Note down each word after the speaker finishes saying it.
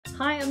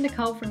Hi, I'm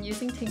Nicole from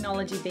Using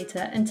Technology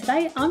Better, and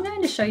today I'm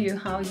going to show you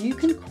how you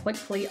can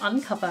quickly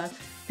uncover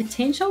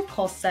potential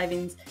cost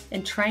savings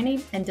in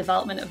training and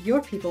development of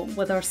your people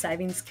with our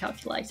savings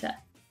calculator.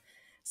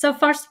 So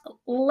first,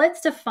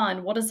 let's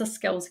define what is a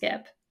skills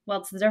gap.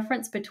 Well, it's the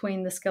difference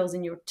between the skills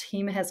in your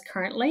team has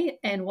currently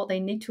and what they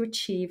need to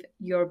achieve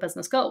your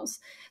business goals.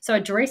 So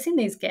addressing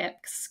these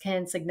gaps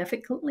can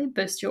significantly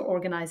boost your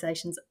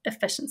organization's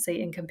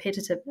efficiency and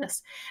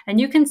competitiveness. And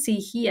you can see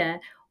here,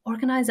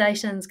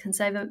 organizations can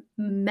save a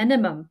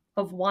minimum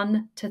of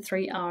 1 to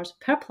 3 hours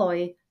per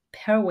employee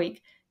per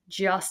week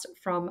just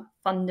from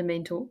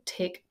fundamental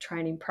tech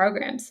training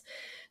programs.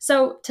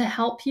 So to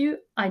help you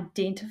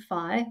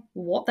identify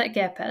what that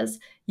gap is,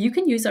 you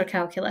can use our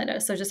calculator.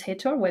 So just head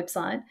to our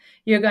website.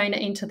 You're going to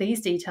enter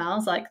these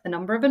details like the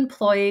number of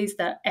employees,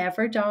 their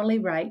average hourly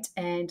rate,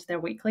 and their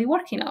weekly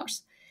working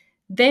hours.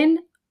 Then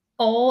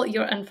all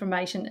your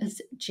information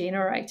is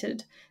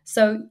generated.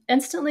 So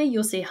instantly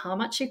you'll see how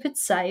much you could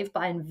save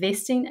by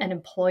investing in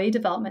employee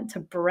development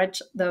to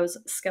bridge those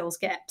skills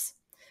gaps.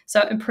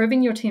 So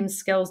improving your team's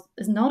skills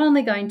is not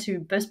only going to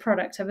boost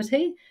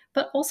productivity,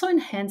 but also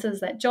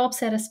enhances that job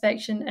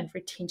satisfaction and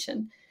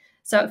retention.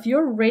 So if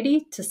you're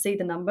ready to see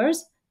the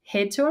numbers,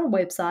 head to our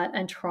website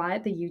and try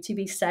the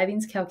UTB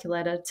Savings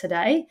Calculator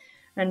today.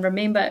 And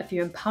remember, if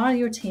you empower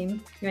your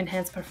team, you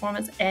enhance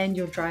performance and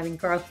you're driving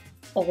growth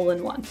all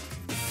in one.